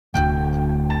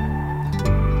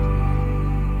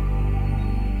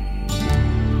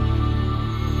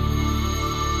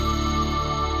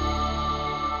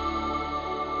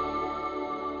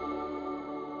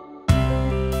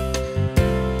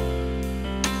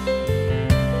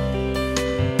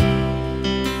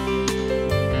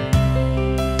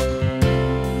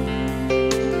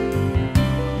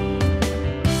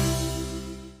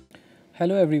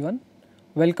Hello everyone,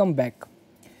 welcome back.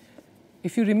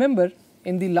 If you remember,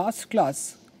 in the last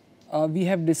class we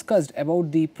have discussed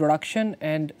about the production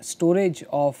and storage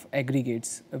of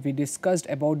aggregates. We discussed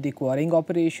about the quarrying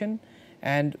operation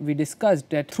and we discussed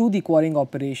that through the quarrying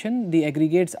operation the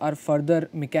aggregates are further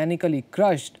mechanically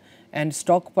crushed and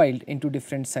stockpiled into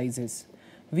different sizes.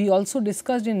 We also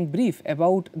discussed in brief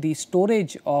about the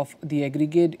storage of the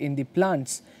aggregate in the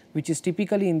plants, which is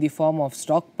typically in the form of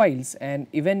stockpiles, and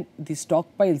even the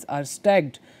stockpiles are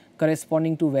stacked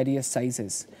corresponding to various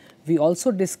sizes. We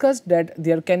also discussed that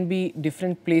there can be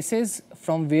different places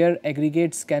from where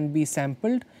aggregates can be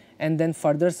sampled and then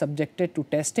further subjected to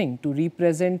testing to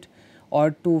represent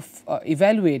or to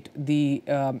evaluate the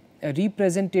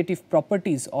representative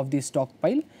properties of the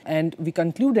stockpile, and we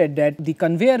concluded that the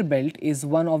conveyor belt is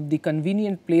one of the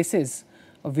convenient places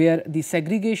where the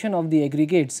segregation of the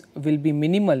aggregates will be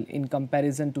minimal in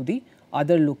comparison to the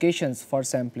other locations for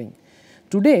sampling.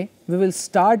 Today we will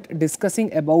start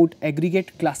discussing about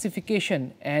aggregate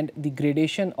classification and the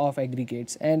gradation of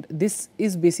aggregates, and this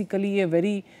is basically a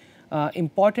very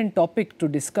important topic to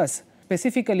discuss,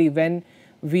 specifically when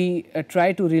we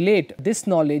try to relate this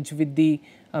knowledge with the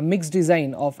mixed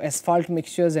design of asphalt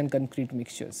mixtures and concrete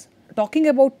mixtures. Talking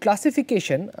about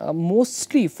classification,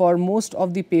 mostly for most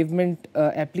of the pavement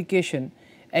application,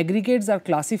 aggregates are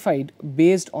classified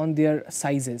based on their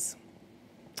sizes.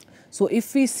 So,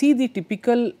 if we see the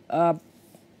typical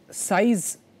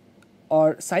size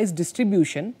or size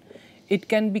distribution, it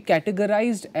can be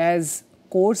categorized as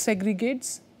coarse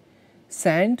aggregates,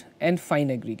 sand and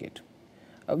fine aggregate.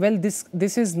 Well,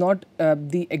 this is not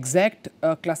the exact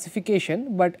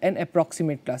classification, but an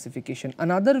approximate classification.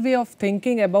 Another way of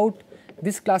thinking about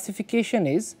this classification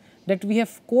is that we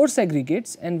have coarse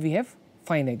aggregates and we have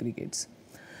fine aggregates.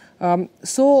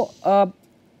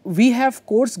 We have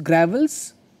coarse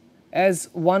gravels as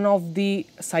one of the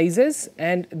sizes,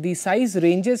 and the size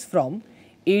ranges from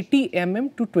 80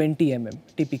 mm to 20 mm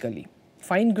typically.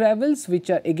 Fine gravels, which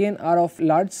are again of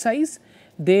large size,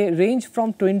 they range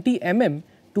from 20 mm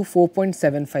to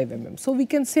 4.75 mm. So, we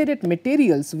can say that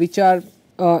materials which are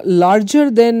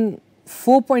larger than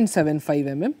 4.75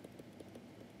 mm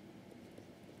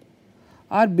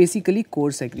are basically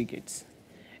coarse aggregates,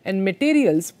 and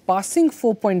materials passing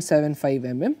 4.75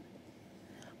 mm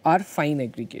are fine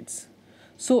aggregates.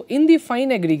 So, in the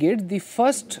fine aggregate, the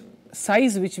first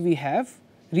size which we have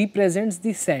represents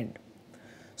the sand.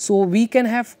 So, we can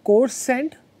have coarse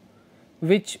sand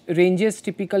which ranges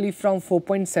typically from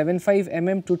 4.75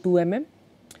 mm to 2 mm.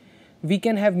 We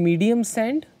can have medium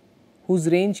sand whose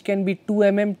range can be 2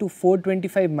 mm to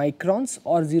 425 microns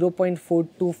or 0.4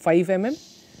 to 5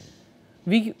 mm.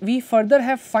 We further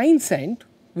have fine sand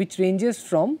which ranges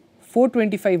from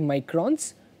 425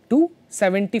 microns to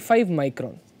 75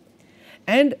 micron,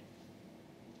 and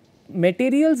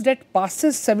materials that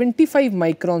passes 75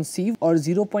 micron sieve or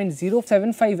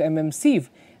 0.075 mm sieve,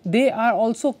 they are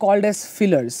also called as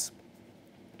filler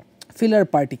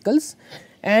particles,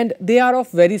 and they are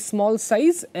of very small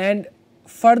size. And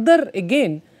further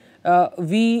again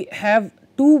we have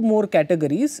two more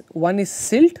categories. One is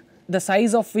silt, the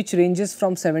size of which ranges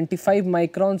from 75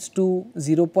 microns to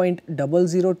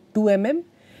 0.002 mm,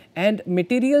 and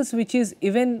materials which is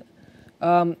even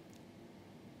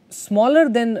smaller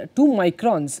than 2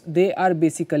 microns, they are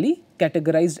basically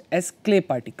categorized as clay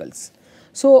particles.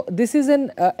 So, this is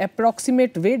an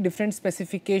approximate way. Different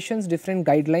specifications, different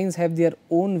guidelines have their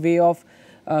own way of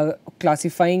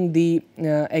classifying the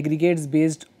aggregates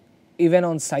based even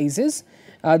on sizes.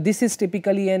 This is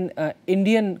typically an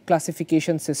Indian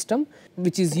classification system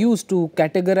which is used to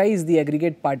categorize the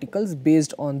aggregate particles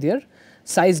based on their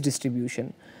size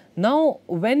distribution. Now,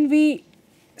 when we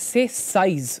say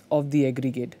size of the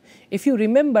aggregate, if you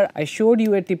remember, I showed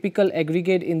you a typical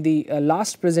aggregate in the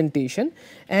last presentation,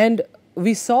 and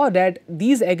we saw that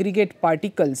these aggregate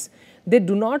particles, they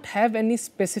do not have any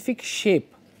specific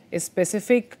shape, a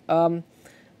specific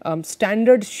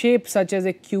standard shape such as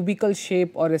a cubical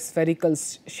shape or a spherical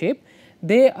shape.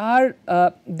 They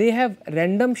have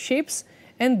random shapes,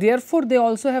 and therefore they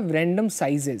also have random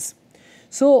sizes.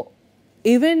 So,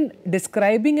 even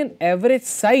describing an average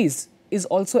size is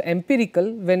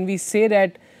empirical when we say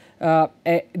that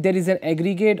there is an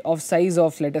aggregate of size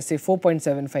of, let us say,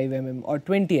 4.75 mm or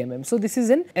 20 mm. So, this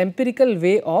is an empirical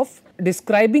way of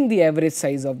describing the average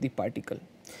size of the particle.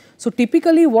 So,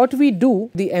 typically what we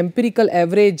do, the empirical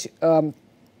average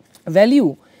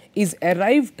value is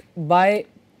arrived by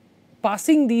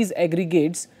passing these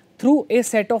aggregates through a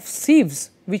set of sieves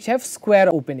which have square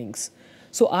openings.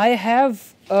 So, I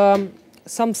have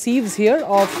some sieves here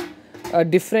of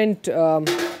different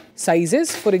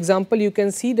sizes. For example, you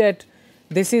can see that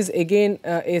this is again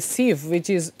a sieve which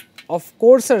is of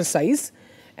coarser size,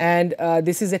 and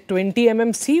this is a 20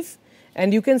 mm sieve,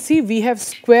 and you can see we have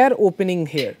square opening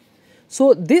here.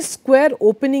 So, this square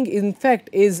opening in fact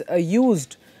is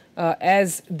used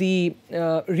as the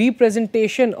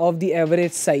representation of the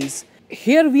average size.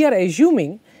 Here we are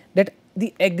assuming that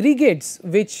the aggregates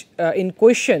which in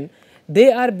question,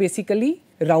 they are basically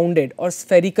rounded or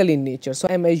spherical in nature. So,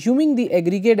 I am assuming the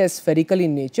aggregate as spherical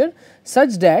in nature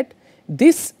such that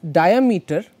this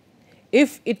diameter,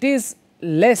 if it is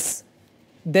less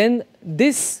than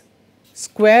this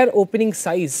square opening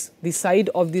size, the side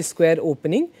of the square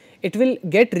opening, it will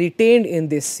get retained in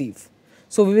this sieve.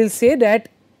 So, we will say that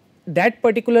that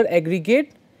particular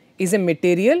aggregate is a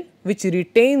material which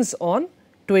retains on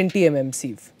 20 mm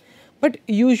sieve. But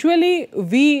usually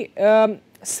we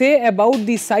say about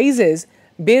the sizes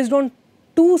based on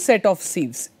two set of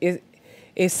sieves,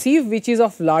 a sieve which is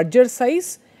of larger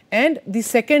size and the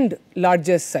second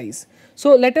largest size.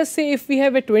 So, let us say if we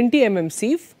have a 20 mm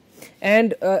sieve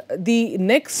and the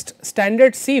next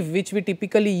standard sieve which we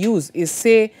typically use is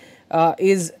say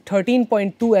is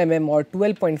 13.2 mm or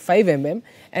 12.5 mm,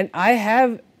 and I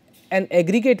have an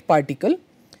aggregate particle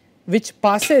which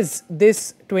passes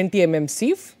this 20 mm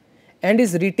sieve and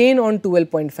is retained on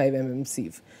 12.5 mm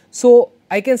sieve. So,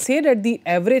 I can say that the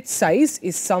average size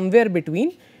is somewhere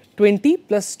between 20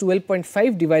 plus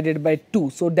 12.5 divided by 2.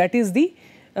 So, that is the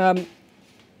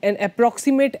an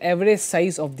approximate average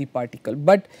size of the particle,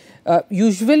 but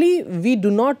usually we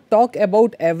do not talk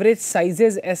about average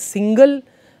sizes as single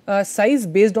size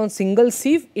based on single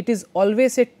sieve, it is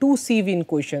always a two sieve in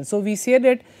question. So, we say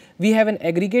that we have an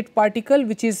aggregate particle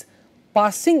which is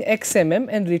passing x mm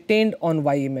and retained on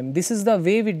y mm. This is the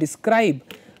way we describe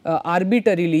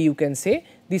arbitrarily, you can say,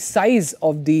 the size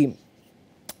of the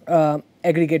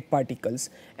aggregate particles.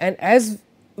 And as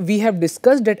we have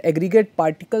discussed that aggregate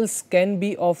particles can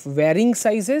be of varying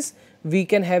sizes, we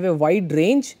can have a wide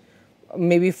range,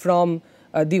 maybe from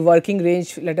the working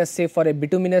range, let us say for a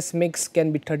bituminous mix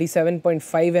can be 37.5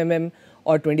 mm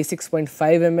or 26.5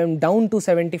 mm down to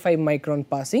 75 micron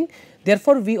passing.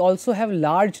 Therefore, we also have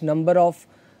large number of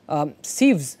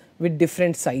sieves with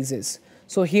different sizes.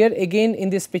 So, here again in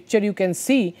this picture you can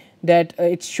see that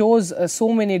it shows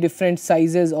so many different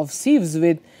sizes of sieves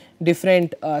with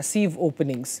different sieve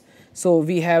openings. So,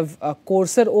 we have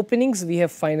coarser openings, we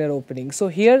have finer openings. So,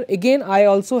 here again I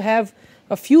also have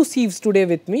a few sieves today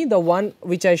with me. The one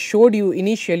which I showed you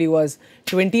initially was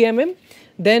 20 mm.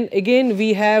 Then again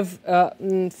we have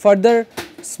further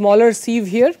smaller sieve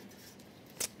here.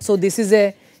 So, this is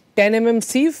a 10 mm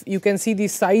sieve. You can see the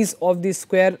size of the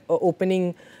square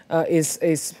opening is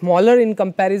smaller in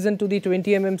comparison to the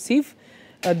 20 mm sieve.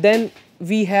 Then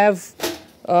we have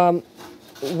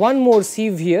one more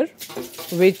sieve here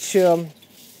which is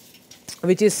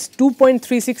 2.36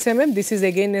 mm. This is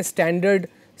again a standard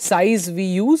size we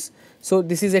use. So,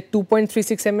 this is a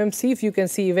 2.36 mm sieve. You can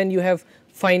see even you have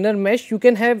finer mesh, you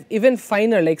can have even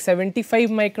finer like 75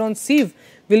 micron sieve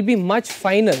will be much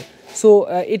finer. So,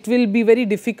 it will be very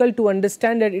difficult to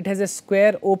understand that it has a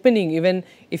square opening even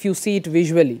if you see it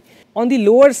visually. On the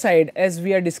lower side, as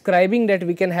we are describing that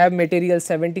we can have material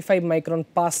 75 micron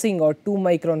passing or 2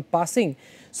 micron passing.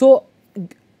 So,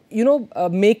 you know,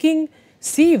 making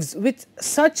sieves with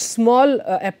such small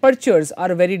apertures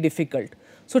are very difficult.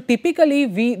 So, typically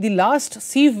the last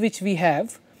sieve which we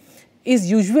have is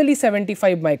usually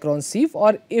 75 micron sieve,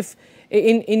 or if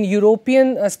in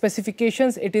European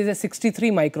specifications it is a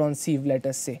 63 micron sieve, let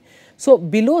us say. So,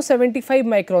 below 75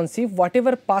 micron sieve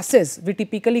whatever passes we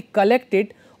typically collect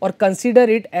it or consider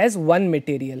it as one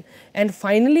material, and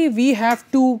finally we have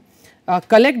to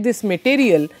collect this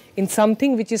material in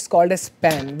something which is called a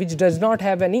span, which does not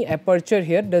have any aperture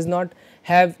here, does not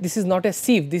have, this is not a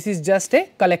sieve, this is just a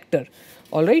collector.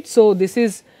 Alright. So, this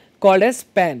is called as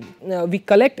pan. We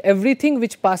collect everything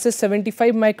which passes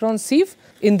 75 micron sieve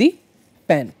in the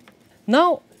pan.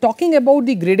 Now, talking about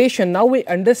the gradation, now we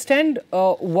understand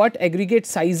what aggregate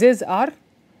sizes are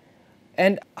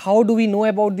and how do we know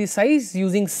about the size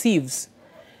using sieves.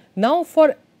 Now,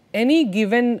 for any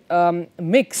given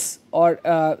mix, or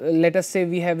let us say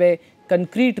we have a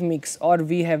concrete mix or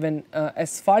we have an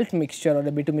asphalt mixture or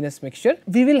a bituminous mixture,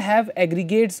 we will have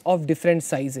aggregates of different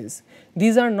sizes.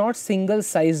 These are not single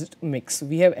sized mix,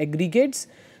 we have aggregates.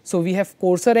 So, we have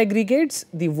coarser aggregates,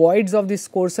 the voids of these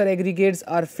coarser aggregates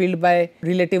are filled by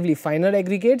relatively finer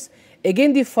aggregates.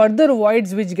 Again the further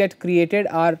voids which get created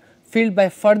are filled by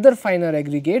further finer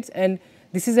aggregates, and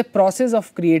this is a process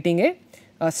of creating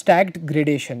a stacked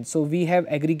gradation. So, we have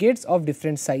aggregates of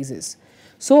different sizes.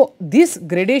 So, this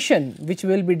gradation which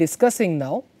we will be discussing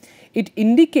now it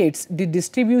indicates the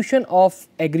distribution of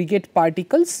aggregate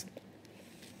particles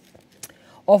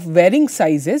of varying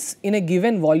sizes in a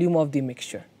given volume of the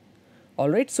mixture.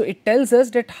 Alright. So, it tells us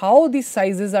that how these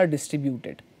sizes are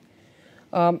distributed.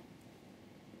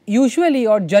 Usually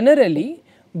or generally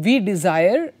we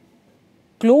desire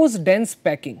close dense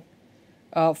packing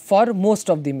for most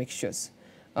of the mixtures.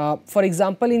 For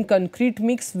example, in concrete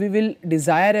mix we will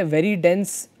desire a very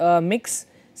dense mix.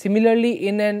 Similarly,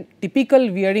 in a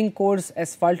typical wearing coarse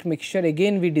asphalt mixture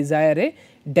again we desire a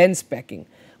dense packing,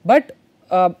 but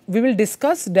we will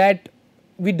discuss that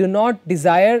we do not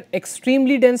desire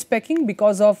extremely dense packing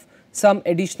because of some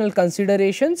additional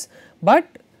considerations, but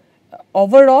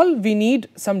overall we need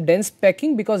some dense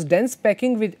packing because dense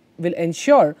packing will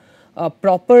ensure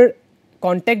proper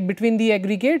contact between the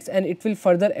aggregates and it will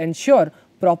further ensure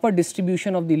proper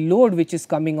distribution of the load which is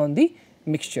coming on the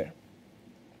mixture.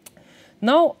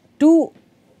 Now, to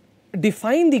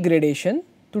define the gradation,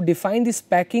 to define this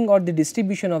packing or the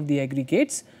distribution of the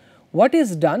aggregates, what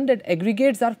is done that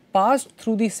aggregates are passed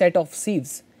through the set of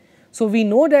sieves. So, we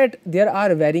know that there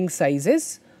are varying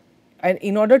sizes, and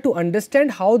in order to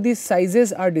understand how these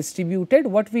sizes are distributed,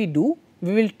 what we do,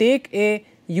 we will take a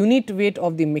unit weight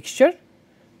of the mixture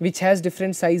which has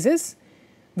different sizes.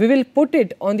 We will put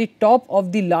it on the top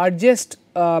of the largest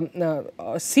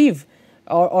sieve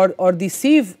or the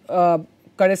sieve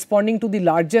corresponding to the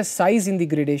largest size in the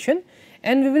gradation,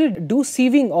 and we will do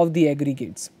sieving of the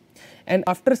aggregates. And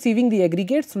after sieving the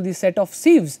aggregates through the set of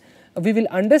sieves, we will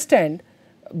understand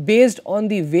based on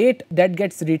the weight that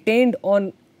gets retained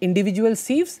on individual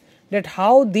sieves that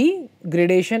how the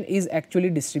gradation is actually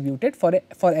distributed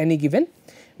for any given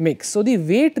mix. So, the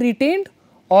weight retained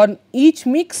on each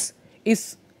mix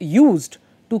is used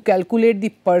to calculate the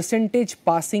percentage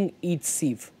passing each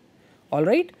sieve.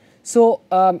 Alright. So,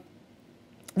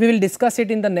 we will discuss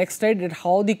it in the next slide that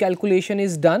how the calculation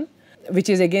is done, which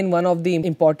is again one of the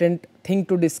important thing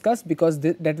to discuss because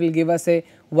that will give us a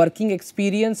working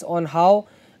experience on how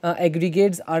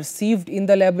aggregates are sieved in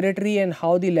the laboratory and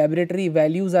how the laboratory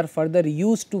values are further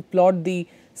used to plot the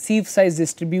sieve size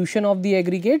distribution of the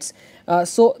aggregates.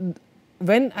 So,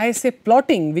 when I say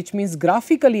plotting, which means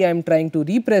graphically I am trying to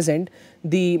represent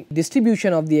the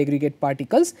distribution of the aggregate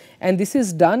particles, and this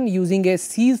is done using a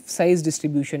sieve size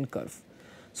distribution curve.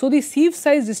 So, the sieve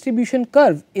size distribution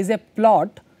curve is a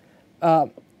plot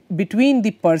between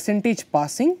the percentage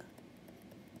passing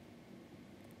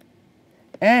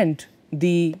and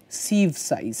the sieve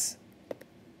size.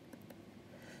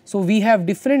 So, we have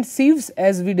different sieves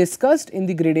as we discussed in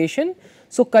the gradation.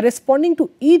 So, corresponding to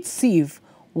each sieve,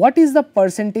 what is the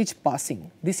percentage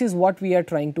passing? This is what we are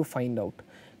trying to find out.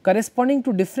 Corresponding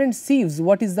to different sieves,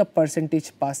 what is the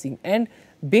percentage passing, and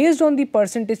based on the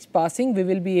percentage passing we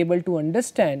will be able to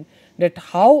understand that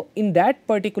how in that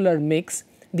particular mix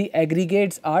the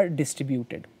aggregates are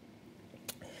distributed.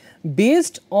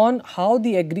 Based on how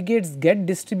the aggregates get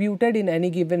distributed in any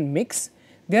given mix,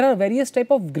 there are various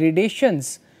type of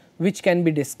gradations which can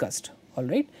be discussed.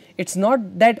 Alright. It is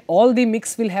not that all the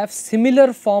mix will have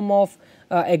similar form of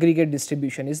aggregate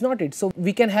distribution, is not it. So,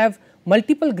 we can have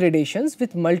multiple gradations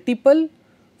with multiple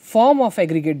form of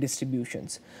aggregate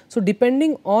distributions. So,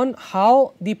 depending on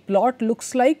how the plot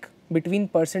looks like between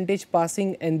percentage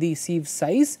passing and the sieve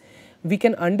size, we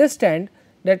can understand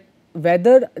that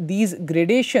whether these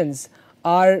gradations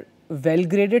are well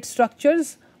graded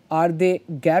structures, are they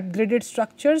gap graded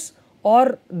structures,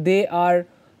 or they are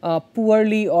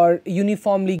poorly or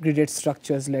uniformly graded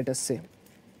structures, let us say.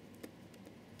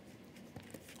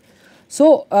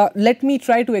 So, let me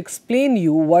try to explain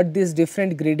you what these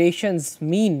different gradations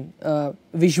mean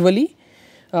visually.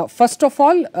 First of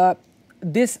all,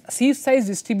 this sieve size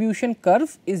distribution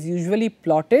curve is usually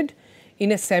plotted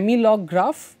in a semi-log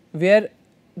graph where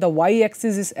the y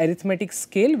axis is arithmetic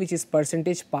scale, which is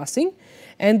percentage passing,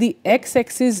 and the x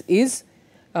axis is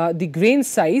the grain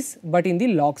size, but in the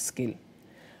log scale.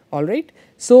 Alright.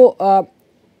 So,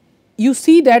 you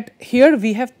see that here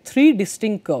we have three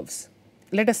distinct curves.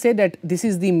 Let us say that this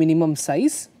is the minimum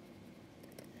size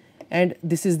and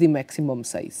this is the maximum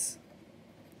size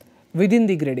within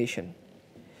the gradation.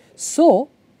 So,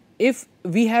 if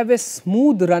we have a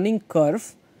smooth running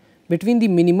curve between the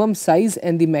minimum size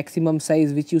and the maximum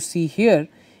size, which you see here,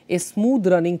 a smooth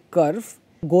running curve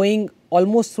going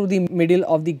almost through the middle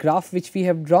of the graph which we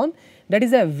have drawn, that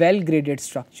is a well graded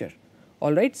structure.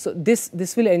 Alright. So,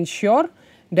 this will ensure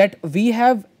that we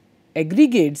have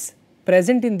aggregates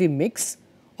present in the mix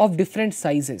of different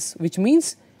sizes, which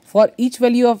means for each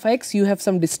value of x you have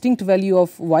some distinct value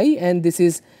of y, and this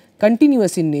is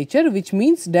continuous in nature, which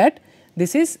means that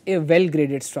this is a well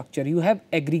graded structure. You have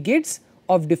aggregates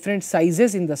of different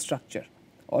sizes in the structure,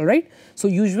 alright. So,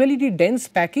 usually the dense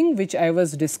packing which I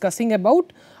was discussing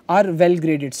about are well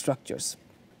graded structures.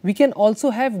 We can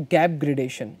also have gap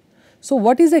gradation. So,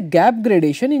 what is a gap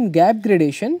gradation? In gap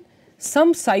gradation,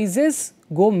 some sizes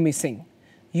go missing.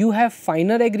 You have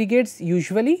finer aggregates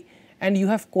usually and you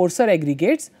have coarser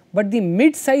aggregates, but the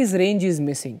mid size range is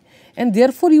missing, and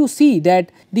therefore, you see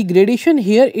that the gradation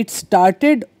here it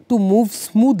started to move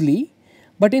smoothly,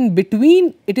 but in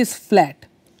between it is flat.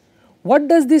 What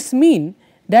does this mean?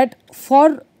 That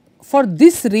for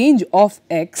this range of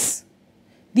x,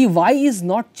 the y is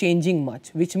not changing much,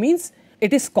 which means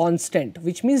it is constant,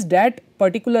 which means that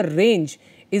particular range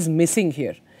is missing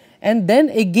here. And then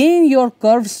again your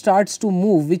curve starts to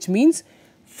move, which means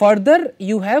further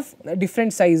you have a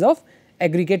different size of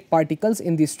aggregate particles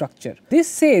in the structure. This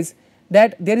says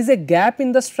that there is a gap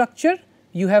in the structure,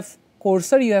 you have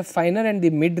coarser, you have finer, and the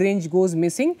mid range goes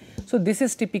missing. So, this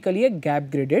is typically a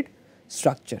gap graded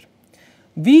structure.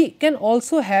 We can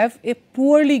also have a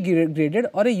poorly graded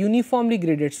or a uniformly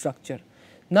graded structure.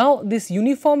 Now, this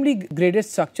uniformly graded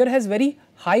structure has very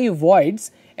high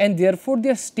voids and therefore,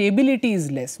 their stability is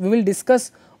less. We will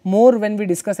discuss more when we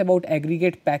discuss about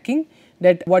aggregate packing,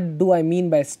 that what do I mean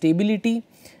by stability,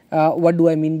 what do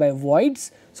I mean by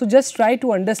voids. So, just try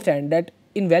to understand that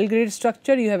in well graded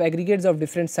structure you have aggregates of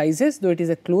different sizes, though it is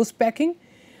a close packing.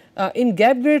 In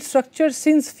gap graded structure,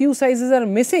 since few sizes are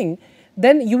missing,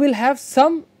 then you will have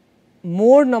some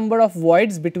more number of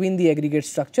voids between the aggregate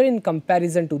structure in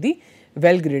comparison to the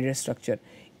well graded structure.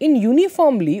 In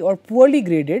uniformly or poorly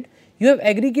graded, you have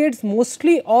aggregates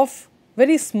mostly of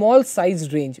very small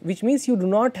sized range, which means you do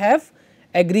not have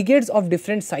aggregates of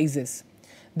different sizes.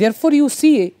 Therefore, you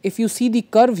see, if you see the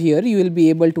curve here, you will be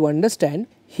able to understand.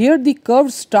 Here the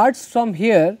curve starts from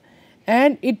here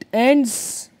and it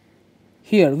ends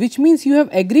here, which means you have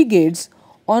aggregates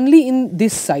only in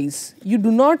this size. You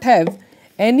do not have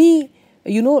any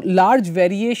large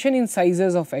variation in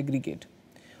sizes of aggregate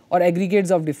or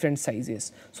aggregates of different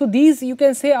sizes. So, these you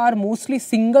can say are mostly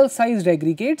single sized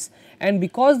aggregates, and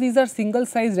because these are single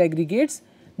sized aggregates,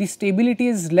 the stability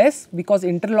is less because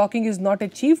interlocking is not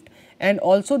achieved, and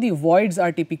also the voids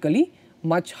are typically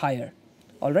much higher,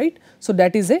 alright. So,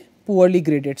 that is a poorly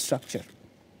graded structure.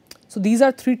 So, these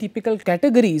are three typical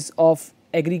categories of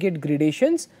aggregate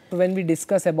gradations when we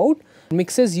discuss about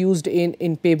mixes used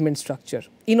in pavement structure.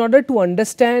 In order to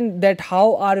understand that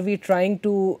how are we trying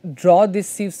to draw this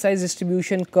sieve size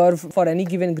distribution curve for any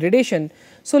given gradation,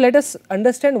 so let us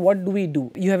understand what do we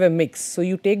do. You have a mix, so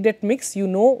you take that mix, you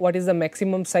know what is the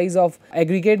maximum size of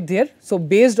aggregate there. So,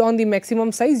 based on the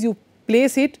maximum size you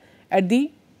place it at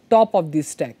the top of this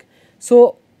stack.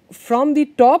 So, from the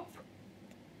top,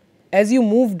 as you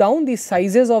move down, the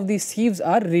sizes of the sieves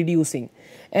are reducing,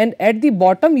 and at the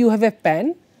bottom you have a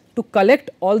pan to collect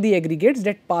all the aggregates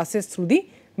that passes through the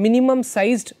minimum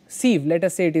sized sieve. Let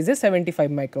us say it is a 75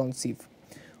 micron sieve,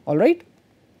 alright.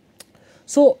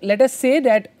 So, let us say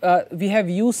that we have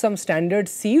used some standard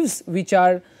sieves which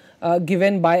are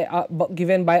given by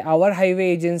our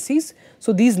highway agencies.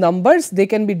 So, these numbers they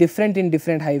can be different in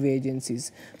different highway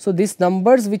agencies. So, these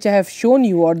numbers which I have shown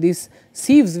you, or these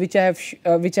sieves which I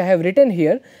have written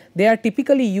here, they are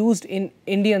typically used in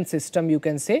Indian system, you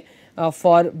can say,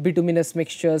 for bituminous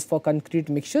mixtures, for concrete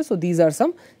mixtures. So, these are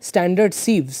some standard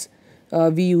sieves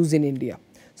we use in India.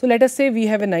 So, let us say we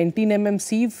have a 19 mm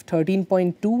sieve,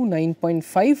 13.2,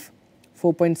 9.5,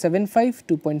 4.75,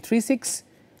 2.36,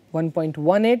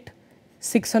 1.18,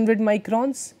 600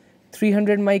 microns,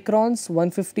 300 microns,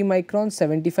 150 microns,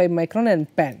 75 micron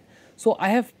and pan. So, I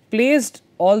have placed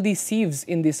all the sieves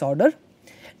in this order,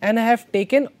 and I have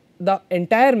taken the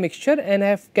entire mixture and I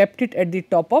have kept it at the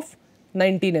top of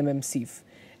 19 mm sieve,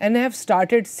 and I have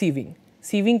started sieving.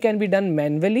 Sieving can be done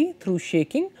manually through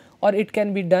shaking, or it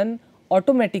can be done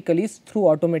automatically through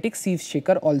automatic sieve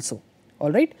shaker also,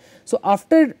 alright. So,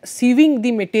 after sieving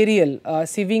the material,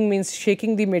 sieving means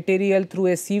shaking the material through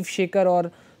a sieve shaker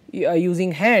or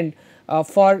using hand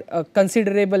for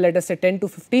considerable, let us say 10 to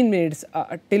 15 minutes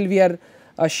till we are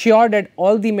sure that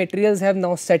all the materials have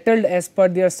now settled as per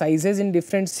their sizes in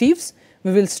different sieves,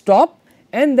 we will stop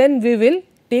and then we will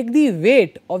take the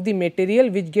weight of the material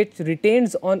which gets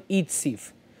retained on each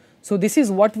sieve. So, this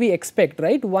is what we expect,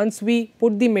 right. Once we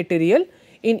put the material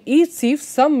in each sieve,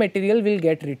 some material will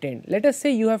get retained. Let us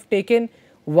say you have taken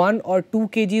 1 or 2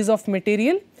 kgs of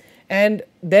material, and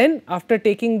then after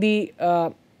taking the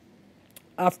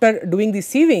after doing the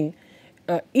sieving,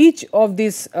 each of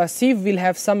this sieve will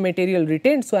have some material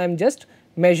retained. So, I am just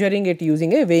measuring it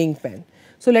using a weighing pan.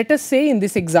 So, let us say in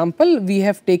this example we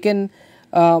have taken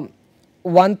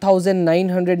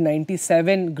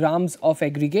 1997 grams of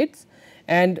aggregates,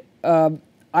 and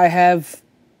I have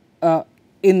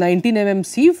in 19 mm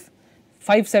sieve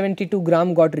 572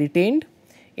 gram got retained,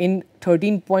 in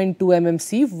 13.2 mm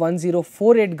sieve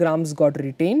 1048 grams got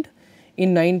retained,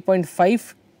 in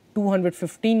 9.5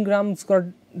 215 grams got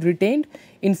retained,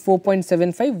 in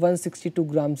 4.75 162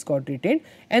 grams got retained,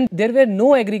 and there were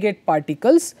no aggregate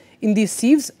particles in the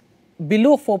sieves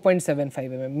below 4.75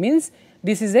 mm, means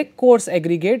this is a coarse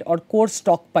aggregate or coarse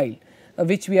stockpile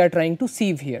which we are trying to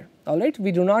sieve here, alright.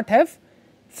 We do not have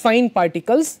fine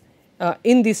particles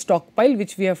in this stockpile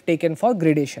which we have taken for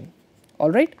gradation,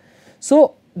 alright.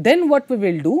 So, then what we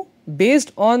will do,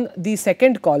 based on the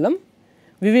second column,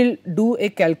 we will do a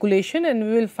calculation and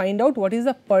we will find out what is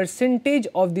the percentage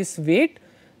of this weight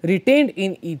retained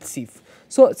in each sieve.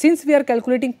 So, since we are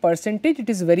calculating percentage, it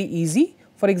is very easy.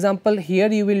 For example,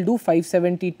 here you will do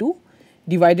 572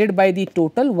 divided by the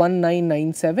total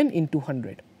 1997 into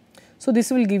 100. So, this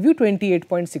will give you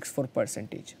 28.64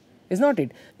 percentage, is not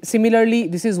it? Similarly,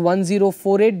 this is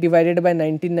 1048 divided by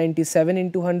 1997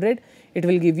 into 100, it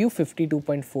will give you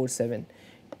 52.47.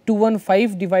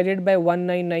 215 divided by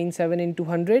 1997 into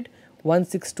 100,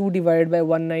 162 divided by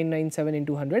 1997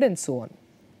 into 100, and so on.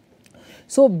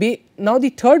 So, now the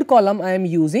third column I am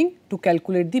using to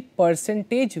calculate the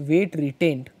percentage weight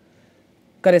retained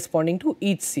corresponding to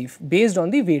each sieve based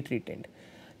on the weight retained.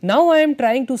 Now, I am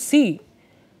trying to see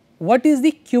what is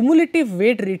the cumulative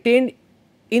weight retained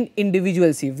in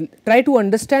individual sieve. Try to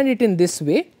understand it in this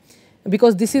way,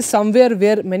 because this is somewhere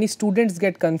where many students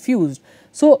get confused.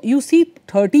 So, you see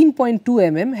 13.2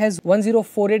 mm has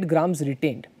 1048 grams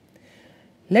retained.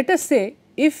 Let us say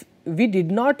if we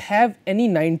did not have any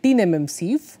 19 mm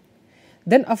sieve,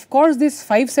 then of course this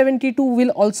 572 will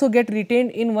also get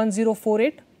retained in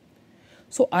 1048.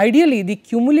 So, ideally the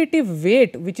cumulative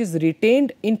weight which is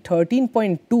retained in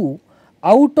 13.2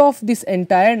 out of this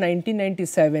entire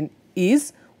 1997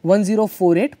 is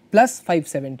 1048 plus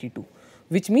 572,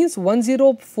 which means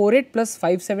 1048 plus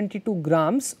 572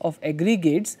 grams of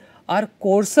aggregates are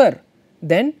coarser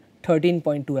than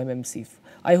 13.2 mm sieve.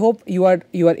 I hope you are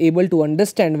able to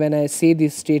understand when I say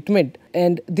this statement,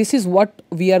 and this is what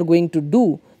we are going to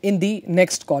do in the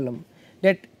next column,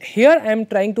 that here I am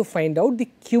trying to find out the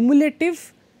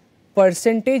cumulative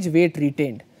percentage weight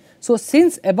retained. So,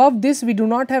 since above this we do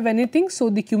not have anything,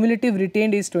 so the cumulative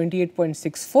retained is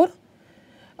 28.64.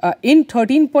 In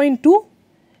 13.2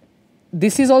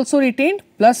 this is also retained,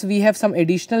 plus we have some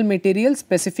additional material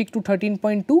specific to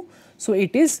 13.2. So,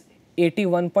 it is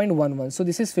 81.11. So,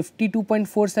 this is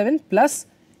 52.47 plus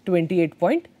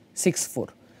 28.64.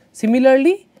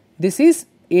 Similarly, this is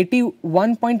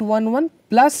 81.11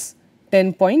 plus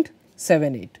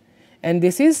 10.78, and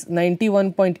this is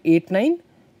 91.89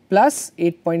 plus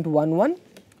 8.11,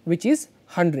 which is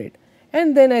 100,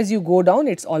 and then as you go down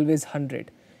it is always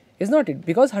 100, is not it,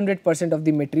 because 100% of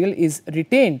the material is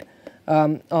retained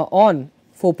on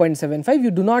 4.75.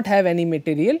 You do not have any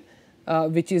material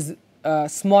which is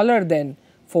smaller than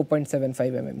 4.75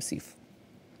 mm sieve.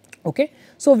 Okay.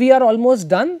 So, we are almost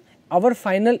done. Our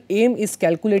final aim is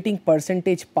calculating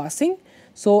percentage passing.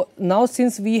 So, now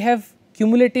since we have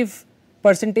cumulative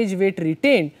percentage weight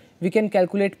retained, we can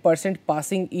calculate percent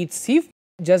passing each sieve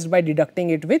just by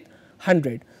deducting it with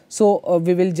 100. So,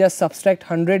 we will just subtract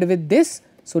 100 with this,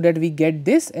 so that we get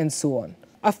this, and so on.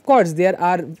 Of course, there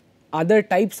are other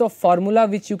types of formula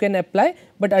which you can apply,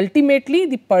 but ultimately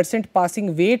the percent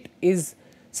passing weight is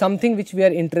something which we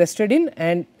are interested in,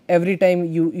 and every time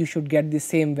you should get the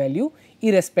same value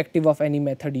irrespective of any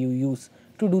method you use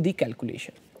to do the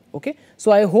calculation. Okay.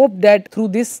 So, I hope that through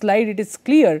this slide it is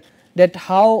clear that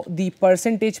how the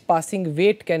percentage passing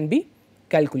weight can be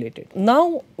calculated.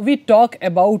 Now, we talk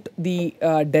about the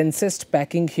densest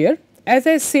packing here. As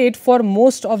I said, for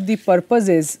most of the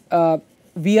purposes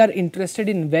we are interested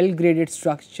in well graded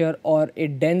structure or a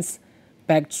dense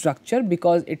packed structure,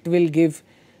 because it will give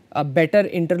a better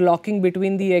interlocking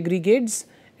between the aggregates,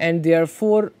 and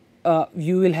therefore,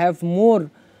 you will have more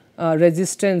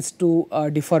resistance to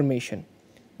deformation.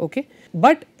 Okay.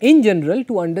 But in general,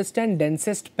 to understand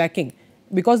densest packing,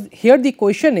 because here the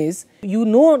question is, you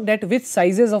know that which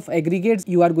sizes of aggregates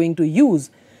you are going to use.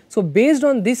 So, based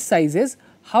on these sizes,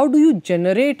 how do you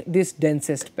generate this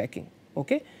densest packing?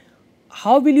 Okay.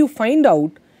 How will you find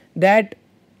out that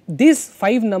this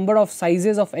 5 number of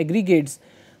sizes of aggregates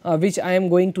which I am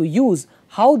going to use,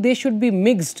 how they should be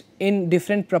mixed in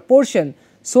different proportion,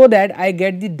 so that I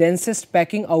get the densest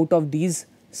packing out of these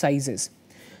sizes.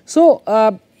 So,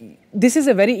 this is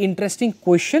a very interesting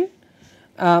question,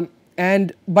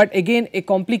 but again a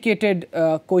complicated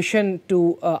question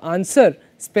to answer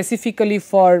specifically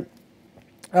for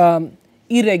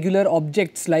irregular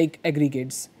objects like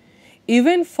aggregates.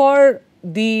 Even for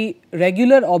the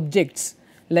regular objects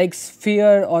like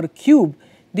sphere or cube,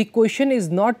 the question is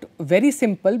not very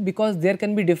simple because there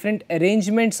can be different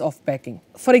arrangements of packing.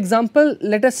 For example,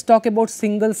 let us talk about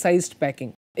single sized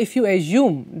packing. If you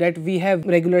assume that we have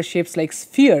regular shapes like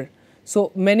sphere,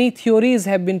 so many theories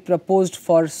have been proposed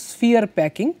for sphere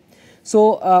packing.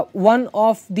 So, one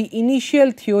of the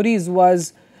initial theories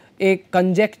was a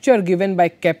conjecture given by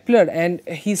Kepler, and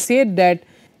he said that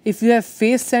if you have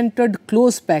face centered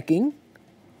close packing,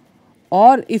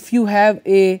 or if you have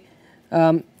a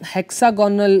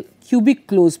hexagonal cubic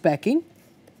close packing.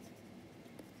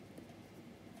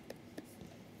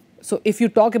 So, if you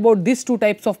talk about these two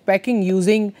types of packing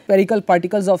using spherical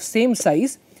particles of same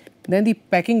size, then the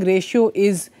packing ratio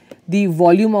is the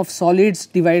volume of solids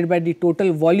divided by the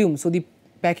total volume. So, the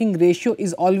packing ratio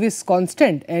is always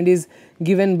constant and is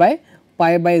given by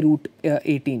pi by root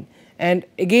 18. And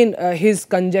again his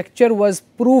conjecture was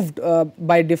proved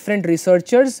by different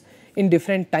researchers in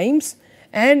different times,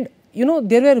 and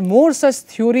there were more such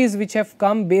theories which have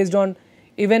come based on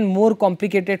even more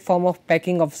complicated form of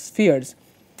packing of spheres.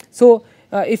 So,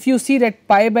 if you see that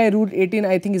pi by root 18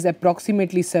 I think is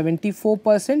approximately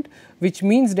 74%, which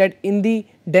means that in the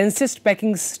densest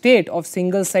packing state of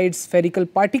single side spherical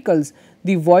particles,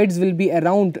 the voids will be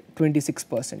around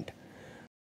 26%.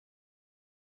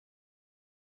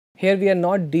 Here we are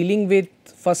not dealing with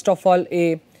first of all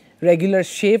a regular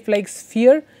shape like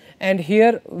sphere, and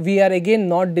here we are again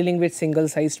not dealing with single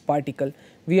sized particle.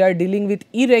 We are dealing with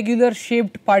irregular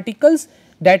shaped particles,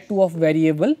 that too of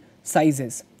variable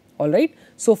sizes, alright.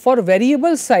 So, for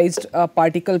variable sized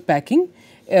particle packing,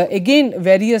 again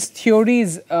various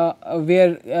theories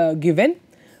were given.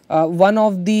 One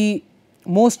of the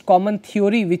most common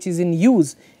theory which is in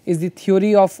use is the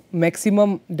theory of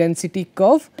maximum density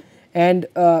curve, and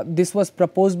this was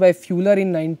proposed by Fuller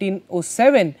in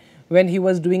 1907 when he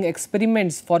was doing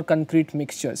experiments for concrete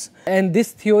mixtures, and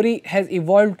this theory has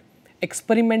evolved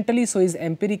experimentally, so is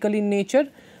empirical in nature,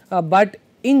 but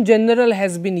in general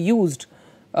has been used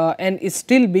and is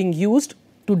still being used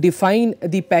to define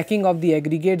the packing of the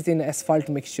aggregates in asphalt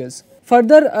mixtures.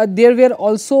 Further, there were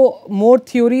also more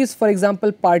theories, for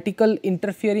example, particle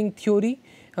interfering theory.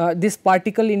 This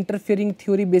particle interfering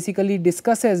theory basically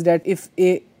discusses that if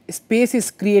a space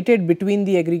is created between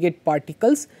the aggregate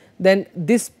particles, then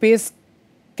this space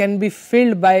can be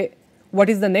filled by what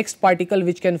is the next particle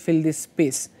which can fill this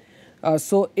space.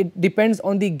 So, it depends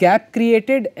on the gap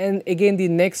created and again the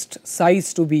next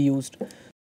size to be used.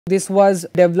 This was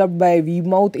developed by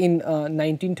Weymouth in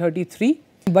 1933,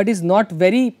 but is not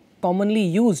very commonly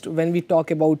used when we talk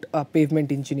about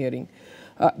pavement engineering.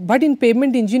 But in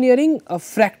pavement engineering,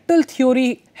 fractal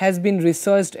theory has been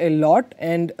researched a lot,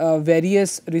 and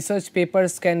various research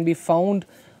papers can be found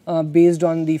based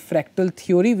on the fractal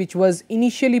theory, which was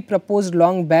initially proposed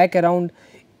long back around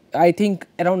I think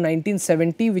around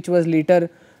 1970, which was later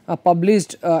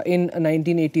published in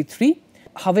 1983.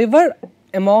 However,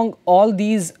 among all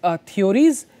these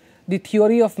theories, the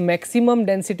theory of maximum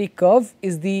density curve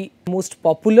is the most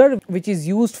popular, which is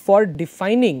used for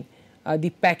defining the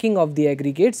packing of the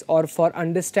aggregates or for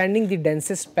understanding the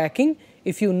densest packing,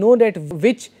 if you know that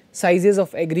which sizes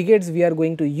of aggregates we are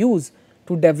going to use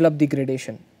to develop the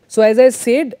gradation. So, as I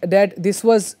said that this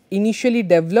was initially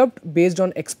developed based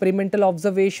on experimental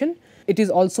observation. It is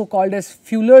also called as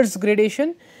Fuller's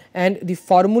gradation, and the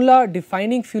formula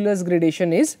defining Fuller's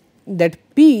gradation is that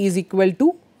P is equal to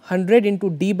 100 into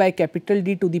D by capital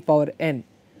D to the power n.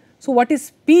 So, what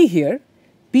is P here?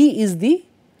 P is the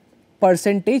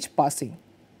percentage passing,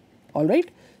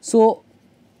 alright. So,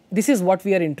 this is what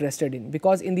we are interested in,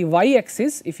 because in the y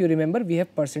axis if you remember we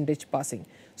have percentage passing.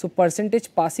 So,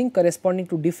 percentage passing corresponding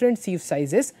to different sieve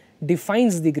sizes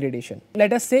defines the gradation.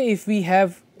 Let us say if we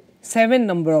have 7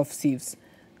 number of sieves,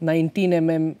 19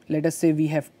 mm, let us say we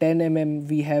have 10 mm,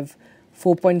 we have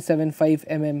 4.75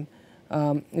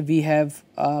 mm, we have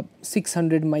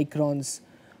 600 microns,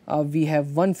 we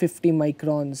have 150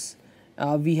 microns,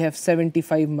 we have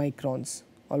 75 microns,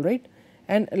 alright,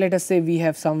 and let us say we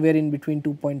have somewhere in between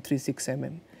 2.36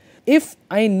 mm. If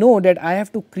I know that I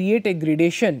have to create a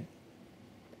gradation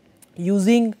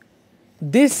using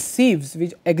these sieves,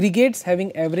 which aggregates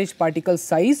having average particle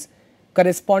size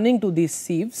corresponding to these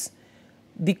sieves,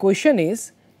 the question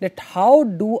is that how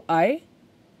do I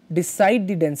decide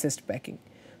the densest packing.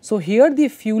 So, here the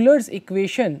Fuller's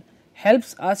equation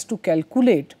helps us to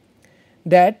calculate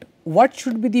that what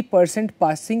should be the percent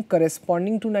passing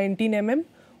corresponding to 19 mm,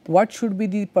 what should be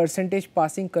the percentage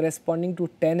passing corresponding to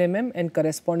 10 mm and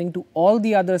corresponding to all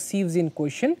the other sieves in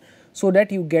question, so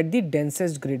that you get the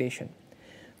densest gradation.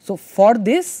 So, for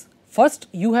this first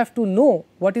you have to know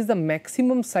what is the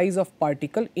maximum size of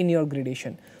particle in your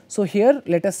gradation. So, here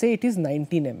let us say it is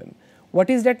 19 mm. What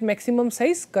is that maximum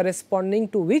size corresponding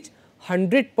to which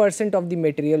 100% of the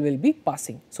material will be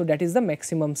passing. So, that is the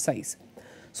maximum size.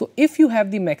 So, if you have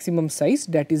the maximum size,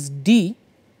 that is D,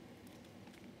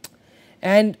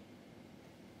 and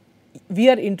we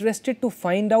are interested to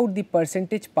find out the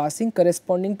percentage passing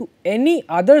corresponding to any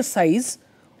other size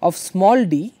of small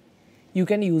d, you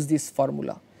can use this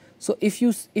formula. So,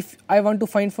 if I want to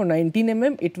find for 19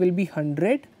 mm, it will be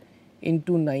 100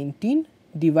 into 19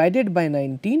 divided by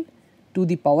 19 to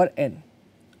the power n.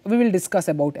 We will discuss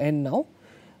about n now.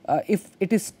 If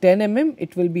it is 10 mm,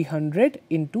 it will be 100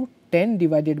 into 10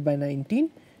 divided by 19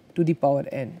 to the power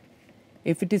n.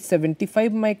 If it is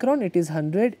 75 micron, it is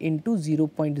 100 into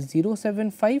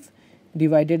 0.075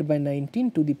 divided by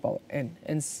 19 to the power n,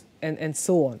 and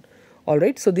so on.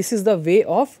 Alright. So, this is the way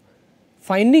of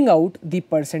finding out the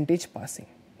percentage passing.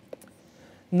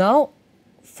 Now,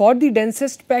 for the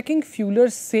densest packing, Fuller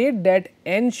said that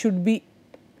n should be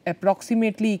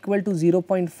approximately equal to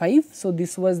 0.5. So,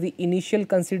 this was the initial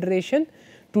consideration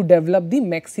to develop the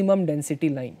maximum density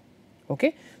line.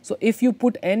 Okay. So, if you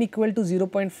put n equal to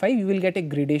 0.5, you will get a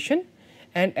gradation,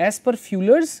 and as per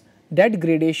Fuller's, that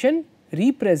gradation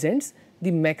represents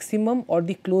the maximum or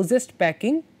the closest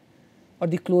packing or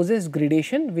the closest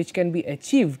gradation which can be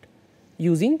achieved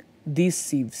using these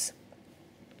sieves.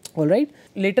 Alright.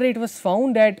 Later it was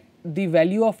found that the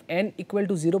value of n equal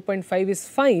to 0.5 is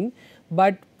fine,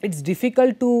 but it is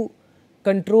difficult to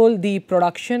control the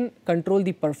production, control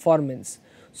the performance.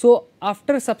 So,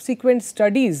 after subsequent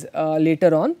studies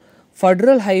later on,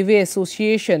 Federal Highway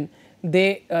Association,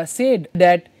 they said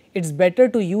that it is better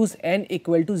to use n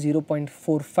equal to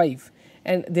 0.45,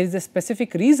 and there is a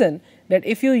specific reason that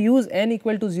if you use n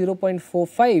equal to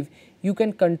 0.45, you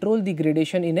can control the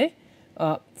gradation in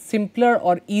a simpler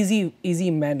or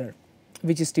easy manner,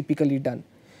 which is typically done.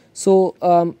 So,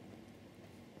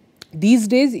 these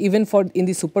days, even for in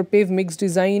the super pave mixed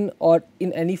design or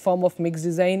in any form of mixed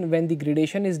design, when the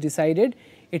gradation is decided,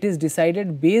 it is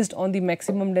decided based on the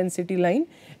maximum density line,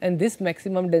 and this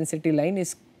maximum density line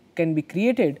can be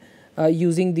created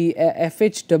using the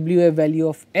FHWA value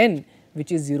of n,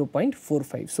 which is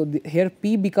 0.45. So, here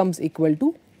P becomes equal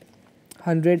to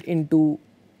 100 into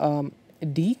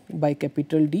D by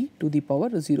capital D to the power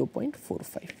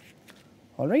 0.45.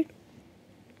 Alright.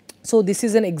 So, this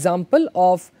is an example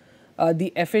of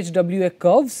the FHWA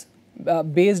curves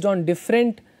based on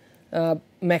different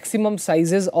maximum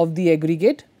sizes of the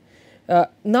aggregate.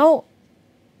 Now,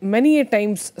 many a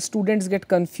times students get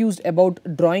confused about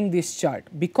drawing this chart,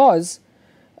 because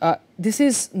this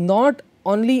is not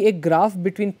only a graph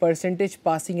between percentage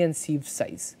passing and sieve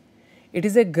size. It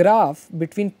is a graph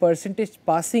between percentage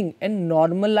passing and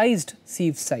normalized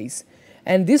sieve size,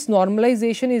 and this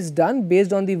normalization is done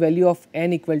based on the value of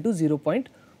n equal to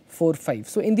 0.45.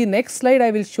 So, in the next slide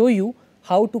I will show you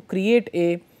how to create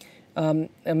a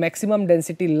maximum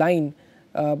density line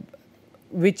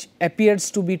which appears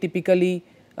to be typically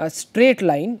a straight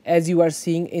line as you are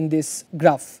seeing in this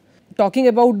graph. Talking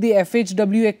about the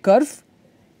FHWA curve,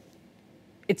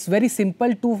 it is very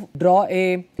simple to draw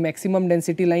a maximum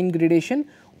density line gradation.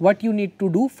 What you need to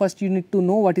do, first you need to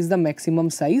know what is the maximum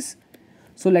size.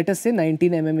 So, let us say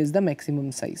 19 mm is the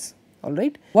maximum size.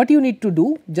 Alright. What you need to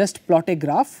do, just plot a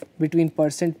graph between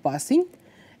percent passing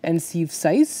and sieve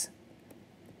size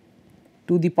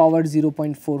to the power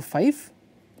 0.45.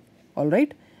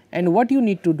 Alright. And what you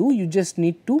need to do, you just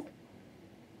need to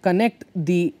connect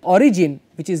the origin,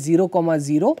 which is 0,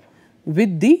 0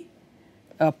 with the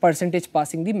percentage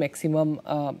passing the maximum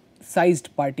sized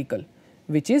particle,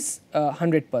 which is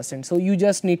 100%. So, you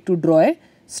just need to draw a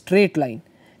straight line,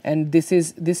 and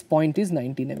this point is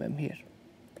 19 mm here.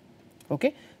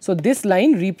 Okay. So, this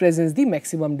line represents the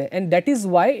maximum and that is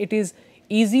why it is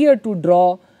easier to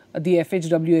draw the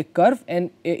FHWA curve and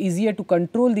easier to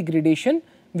control the gradation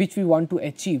which we want to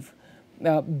achieve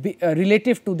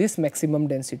relative to this maximum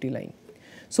density line.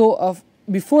 So,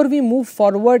 before we move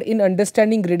forward in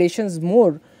understanding gradations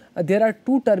more, there are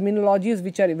two terminologies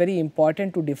which are very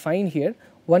important to define here.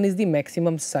 One is the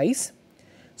maximum size.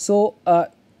 So,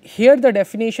 here the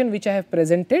definition which I have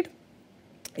presented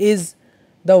is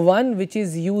the one which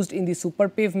is used in the super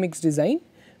pave mixed design,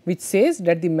 which says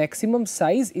that the maximum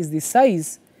size is the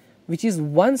size which is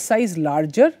one size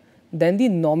larger than the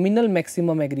nominal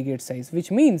maximum aggregate size,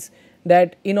 which means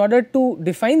that in order to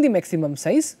define the maximum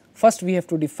size, first we have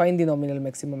to define the nominal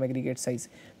maximum aggregate size,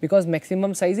 because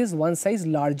maximum size is one size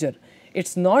larger. It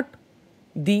is not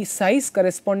the size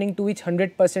corresponding to which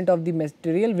 100% of the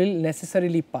material will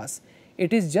necessarily pass.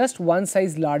 It is just one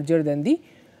size larger than the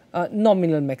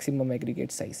nominal maximum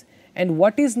aggregate size. And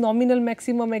what is nominal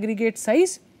maximum aggregate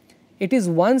size? It is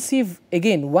one sieve,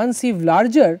 again one sieve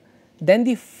larger than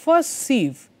the first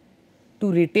sieve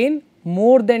to retain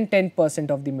more than 10%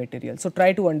 of the material. So,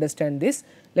 try to understand this.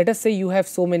 Let us say you have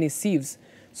so many sieves.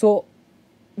 So,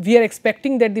 we are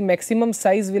expecting that the maximum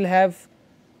size will have,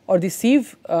 or the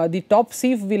sieve, the top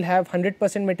sieve will have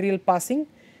 100% material passing,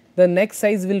 the next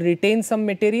size will retain some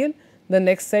material, the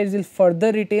next size will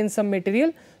further retain some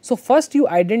material. So, first you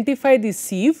identify the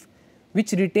sieve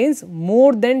which retains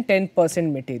more than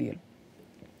 10% material.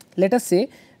 Let us say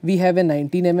we have a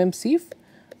 19 mm sieve,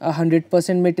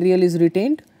 100% material is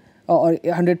retained or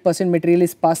 100% material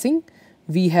is passing.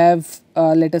 We have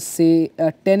let us say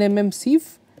a 10 mm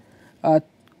sieve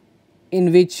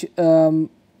in which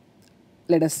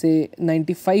let us say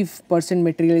 95%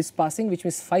 material is passing, which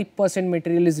means 5%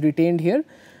 material is retained here.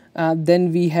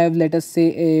 Then we have, let us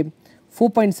say, a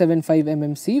 4.75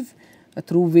 mm sieve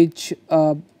through which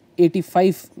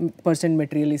 85%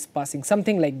 material is passing,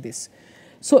 something like this.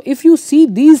 So, if you see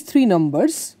these three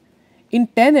numbers, in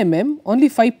 10 mm only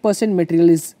 5% material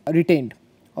is retained,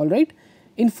 alright.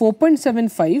 In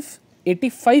 4.75,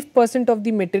 85% of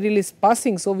the material is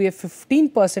passing. So, we have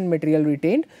 15% material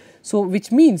retained. So,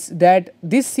 which means that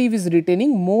this sieve is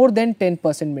retaining more than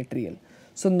 10% material.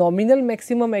 So, nominal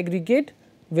maximum aggregate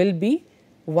will be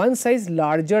one size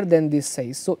larger than this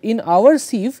size. So, in our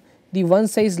sieve, the one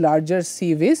size larger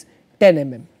sieve is 10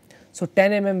 mm. So,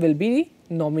 10 mm will be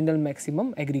nominal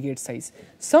maximum aggregate size.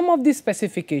 Some of the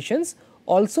specifications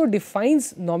also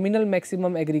defines nominal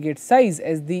maximum aggregate size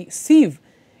as the sieve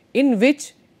in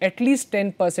which at least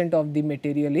 10% of the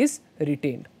material is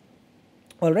retained,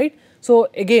 alright. So,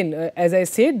 again as I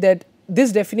said that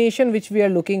this definition which we are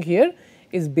looking here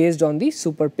is based on the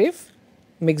SuperPAVE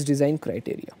mixed design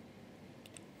criteria,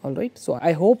 alright. So,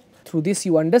 I hope through this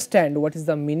you understand what is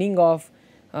the meaning of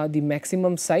the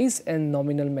maximum size and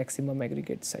nominal maximum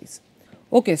aggregate size.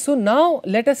 Okay, so now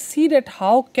let us see that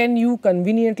how can you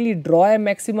conveniently draw a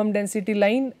maximum density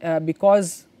line,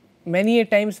 because many a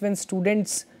times when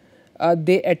students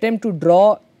they attempt to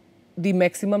draw the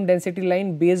maximum density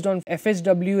line based on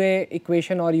FHWA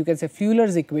equation, or you can say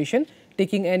Feuler's equation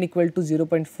taking n equal to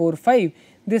 0.45,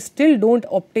 they still do not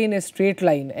obtain a straight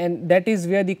line, and that is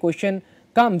where the question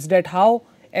comes that how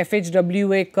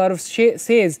FHWA curve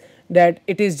says that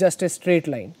it is just a straight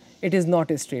line, it is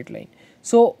not a straight line.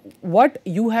 So, what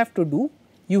you have to do,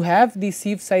 you have the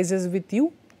sieve sizes with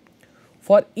you.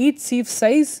 For each sieve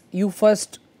size, you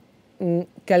first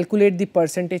calculate the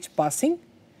percentage passing.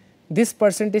 This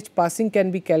percentage passing can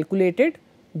be calculated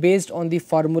based on the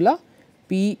formula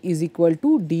P is equal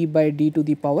to d by d to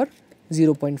the power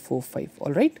 0.45,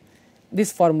 alright.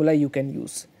 This formula you can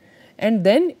use. And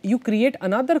then you create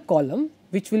another column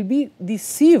which will be the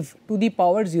sieve to the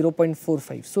power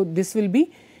 0.45. So, this will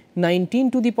be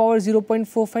 19 to the power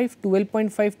 0.45,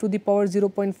 12.5 to the power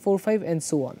 0.45 and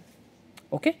so on,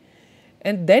 okay.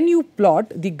 And then you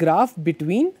plot the graph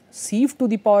between sieve to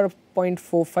the power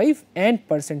 0.45 and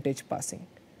percentage passing,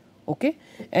 okay.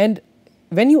 And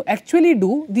when you actually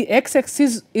do, the x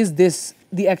axis is this,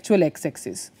 the actual x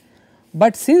axis,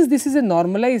 but since this is a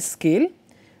normalized scale,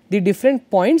 the different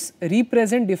points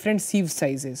represent different sieve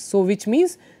sizes. So, which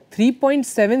means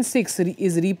 3.76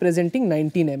 is representing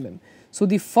 19 mm. So,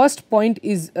 the first point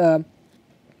is the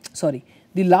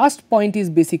last point is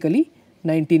basically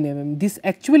 19 mm. This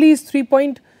actually is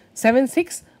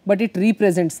 3.76, but it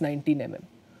represents 19 mm,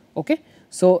 okay.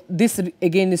 So, this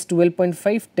again is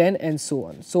 12.5, 10 and so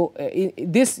on. So,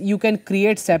 this you can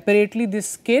create separately this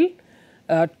scale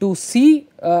to see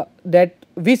that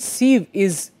which sieve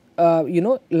is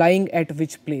lying at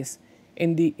which place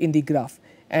in the graph,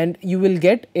 and you will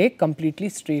get a completely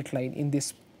straight line in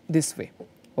this way,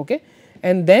 okay.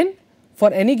 And then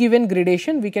for any given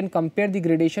gradation, we can compare the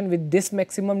gradation with this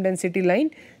maximum density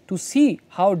line to see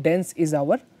how dense is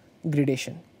our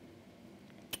gradation.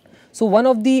 So, one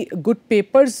of the good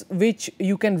papers which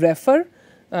you can refer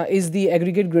is the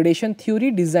Aggregate Gradation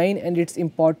Theory, Design and its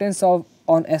Importance on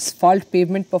Asphalt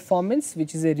Pavement Performance,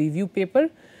 which is a review paper.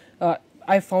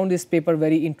 I found this paper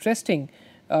very interesting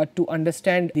to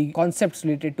understand the concepts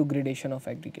related to gradation of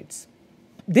aggregates.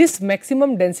 This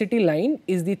maximum density line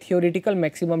is the theoretical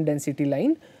maximum density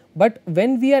line, but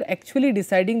when we are actually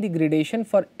deciding the gradation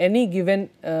for any given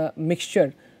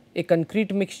mixture, a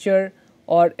concrete mixture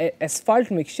or a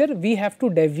asphalt mixture, we have to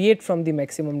deviate from the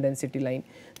maximum density line.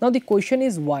 Now, the question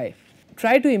is why?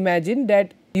 Try to imagine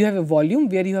that you have a volume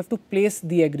where you have to place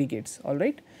the aggregates,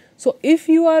 alright. So, if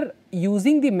you are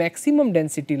using the maximum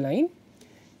density line,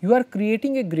 you are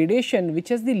creating a gradation which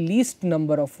has the least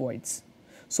number of voids.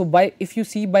 So, if you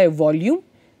see by volume,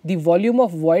 the volume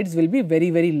of voids will be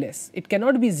very less. It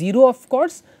cannot be 0 of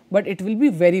course, but it will be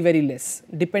very less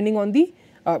depending on the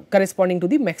corresponding to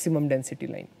the maximum density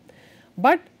line.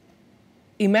 But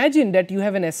imagine that you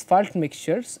have an asphalt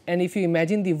mixtures, and if you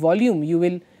imagine the volume, you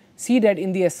will see that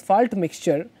in the asphalt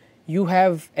mixture you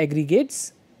have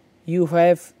aggregates, you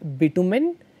have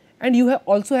bitumen, and you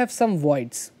also have some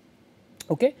voids.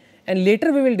 Okay? And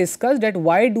later we will discuss that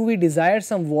why do we desire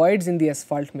some voids in the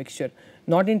asphalt mixture,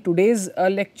 not in today's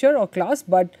lecture or class,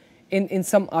 but in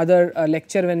some other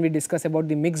lecture when we discuss about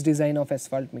the mixed design of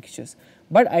asphalt mixtures.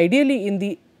 But ideally in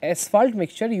the asphalt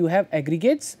mixture you have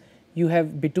aggregates, you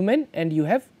have bitumen, and you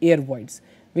have air voids,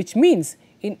 which means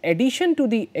in addition to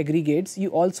the aggregates you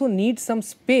also need some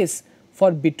space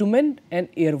for bitumen and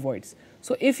air voids.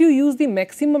 So, if you use the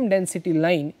maximum density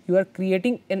line, you are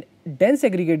creating a dense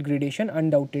aggregate gradation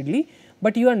undoubtedly,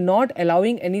 but you are not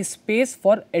allowing any space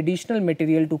for additional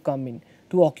material to come in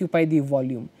to occupy the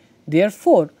volume.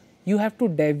 Therefore, you have to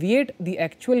deviate the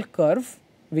actual curve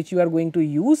which you are going to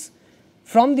use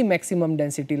from the maximum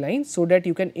density line, so that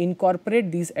you can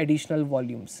incorporate these additional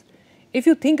volumes. If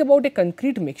you think about a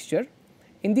concrete mixture,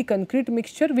 in the concrete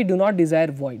mixture we do not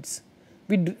desire voids,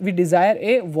 we desire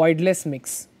a voidless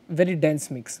mix, very dense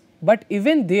mix. But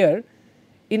even there,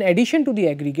 in addition to the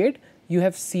aggregate, you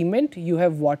have cement, you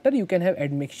have water, you can have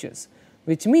admixtures,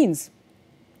 which means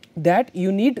that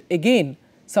you need again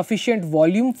sufficient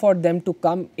volume for them to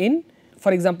come in.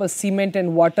 For example, cement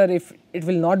and water, if it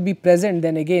will not be present,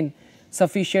 then again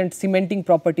sufficient cementing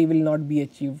property will not be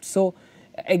achieved. So,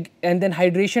 and then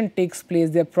hydration takes place,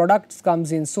 their products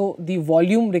comes in. So, the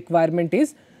volume requirement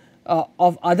is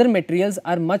of other materials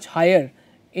are much higher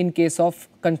in case of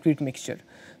concrete mixture.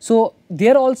 So,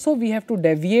 there also we have to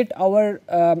deviate our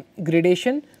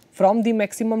gradation from the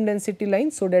maximum density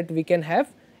line, so that we can have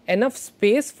enough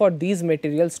space for these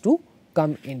materials to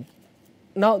come in.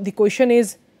 Now, the question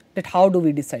is that how do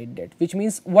we decide that, which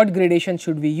means what gradation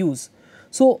should we use.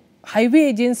 So, highway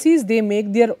agencies, they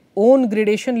make their own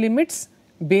gradation limits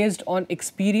based on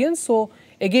experience. So,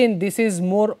 again this is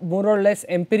more or less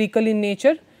empirical in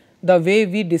nature, the way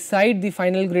we decide the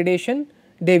final gradation,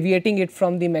 deviating it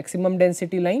from the maximum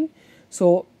density line.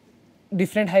 So,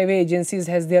 different highway agencies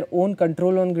has their own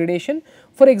control on gradation.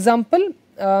 For example,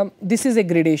 this is a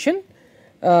gradation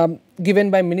given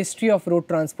by Ministry of Road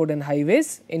Transport and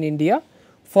Highways in India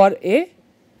for a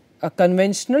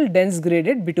conventional dense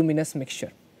graded bituminous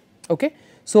mixture. Okay.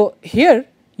 So, here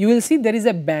you will see there is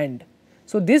a band.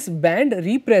 So, this band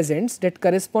represents that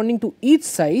corresponding to each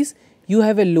size you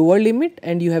have a lower limit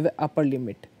and you have a upper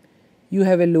limit. You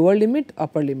have a lower limit,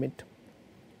 upper limit.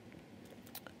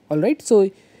 Alright. So,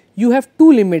 you have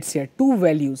two limits here, two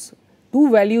values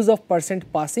of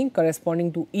percent passing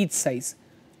corresponding to each size,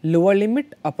 lower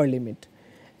limit, upper limit,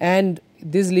 and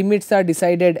these limits are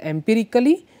decided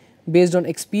empirically based on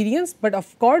experience, but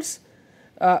of course,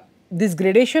 this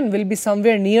gradation will be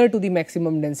somewhere near to the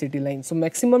maximum density line. So,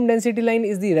 maximum density line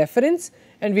is the reference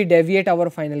and we deviate our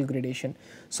final gradation.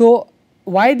 So,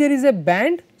 why there is a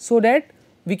band? So that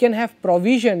we can have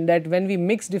provision that when we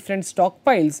mix different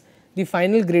stockpiles, the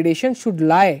final gradation should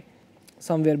lie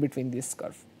somewhere between this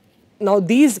curve. Now,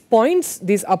 these points,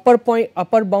 this upper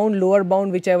bound, lower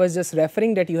bound, which I was just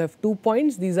referring, that you have 2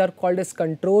 points, these are called as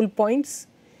control points.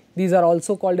 These are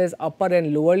also called as upper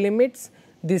and lower limits.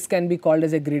 This can be called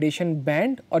as a gradation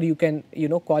band, or you can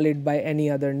call it by any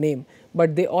other name,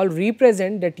 but they all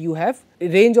represent that you have a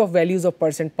range of values of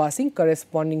percent passing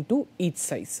corresponding to each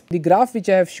size. The graph which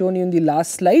I have shown you in the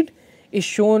last slide is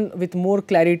shown with more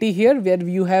clarity here, where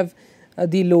you have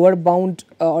the lower bound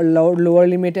or lower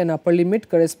limit and upper limit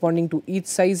corresponding to each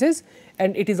sizes,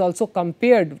 and it is also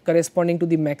compared corresponding to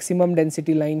the maximum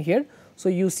density line here. So,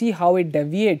 you see how it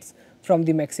deviates from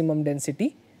the maximum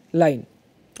density line,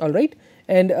 alright.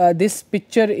 And this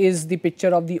picture is the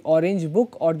picture of the Orange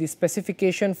Book or the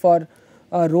specification for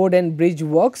road and bridge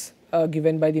works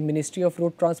given by the Ministry of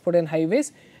Road Transport and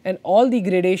Highways, and all the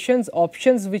gradations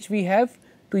options which we have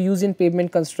to use in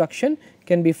pavement construction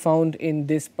can be found in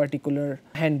this particular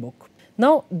handbook.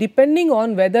 Now, depending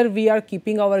on whether we are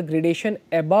keeping our gradation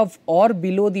above or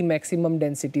below the maximum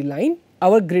density line,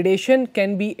 our gradation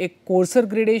can be a coarser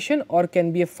gradation or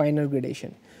can be a finer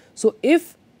gradation. So,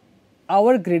 if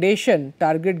our gradation,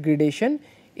 target gradation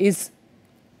is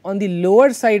on the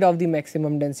lower side of the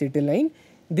maximum density line,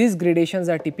 these gradations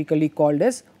are typically called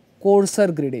as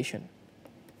coarser gradation,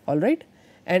 alright.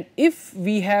 And if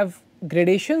we have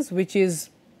gradations which is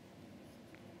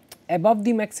above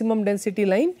the maximum density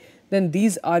line, then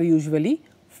these are usually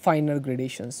finer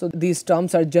gradations. So, these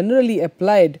terms are generally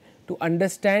applied to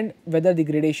understand whether the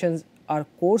gradations are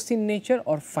coarse in nature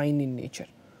or fine in nature,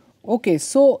 Okay,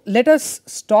 so let us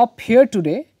stop here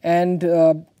today, and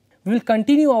we will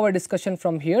continue our discussion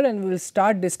from here, and we will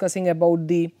start discussing about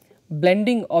the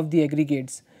blending of the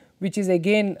aggregates, which is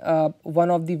again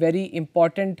one of the very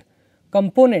important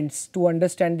components to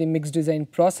understand the mixed design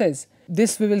process.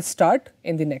 This we will start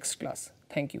in the next class.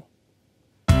 Thank you.